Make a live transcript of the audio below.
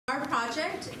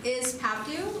project is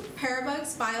Parabug,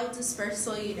 Parabug's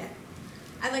Dispersal Unit.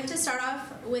 I'd like to start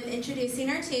off with introducing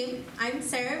our team. I'm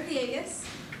Sarah Villegas.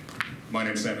 My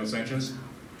name is Samuel Sanchez.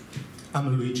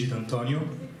 I'm Luigi D'Antonio.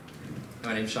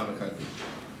 My name is Sean McCarthy.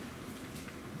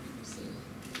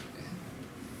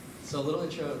 So a little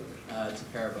intro to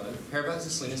Parabug. Parabug is a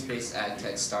Salinas-based ag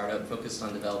tech startup focused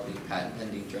on developing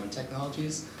patent-pending drone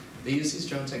technologies. They use these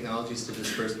drone technologies to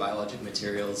disperse biologic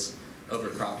materials over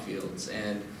crop fields.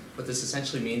 And what this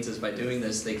essentially means is by doing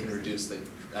this, they can reduce the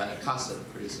cost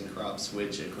of producing crops,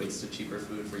 which equates to cheaper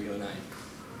food for you and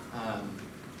I.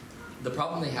 The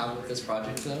problem they have with this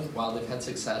project, though, while they've had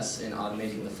success in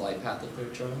automating the flight path of their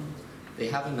drone, they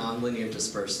have a nonlinear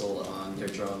dispersal on their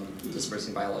drone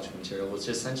dispersing biological material, which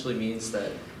essentially means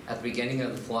that at the beginning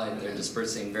of the flight, they're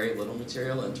dispersing very little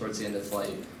material, and towards the end of the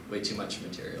flight, way too much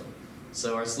material.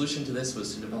 So our solution to this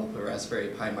was to develop a Raspberry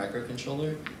Pi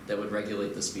microcontroller that would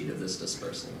regulate the speed of this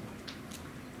dispersal.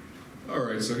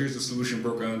 Alright, so here's the solution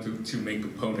broken down into two main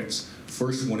components.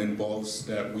 First one involves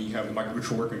that we have a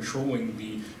microcontroller controlling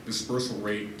the dispersal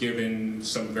rate given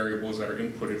some variables that are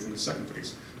inputted from the second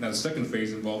phase. Now the second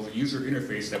phase involves a user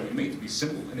interface that we made to be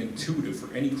simple and intuitive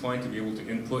for any client to be able to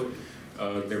input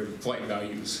their flight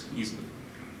values easily.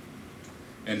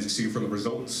 And as you see from the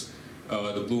results,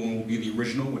 the blue one will be the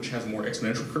original, which has a more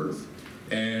exponential curve.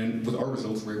 And with our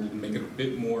results, we're able to make it a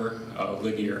bit more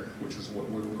linear, which is what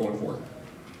we're going for.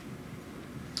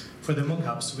 For the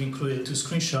mockups, we included two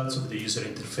screenshots of the user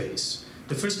interface.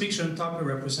 The first picture on top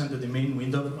represented the main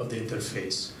window of the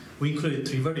interface. We included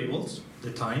three variables: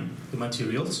 the time, the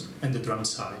materials, and the drum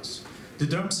size. The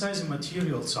drum size and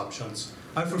materials options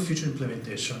are for future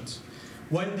implementations.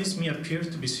 While this may appear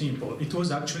to be simple, it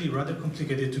was actually rather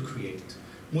complicated to create.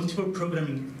 Multiple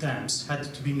programming attempts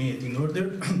had to be made in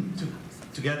order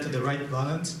to get the right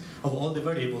balance of all the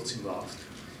variables involved.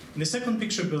 In the second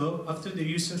picture below, after the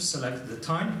user selected the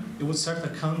time, it will start a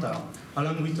countdown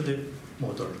along with the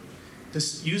motor. The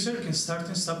user can start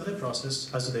and stop the process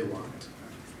as they want.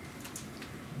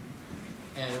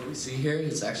 And what we see here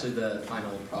is actually the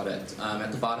final product.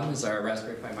 At the bottom is our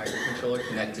Raspberry Pi microcontroller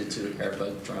connected to the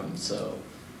Parabug drum. So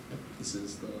this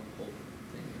is the whole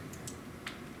thing.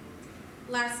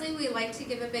 Lastly, we'd like to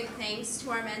give a big thanks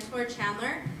to our mentor,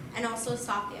 Chandler, and also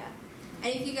Sophia.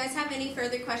 And if you guys have any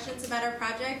further questions about our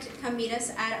project, come meet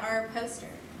us at our poster.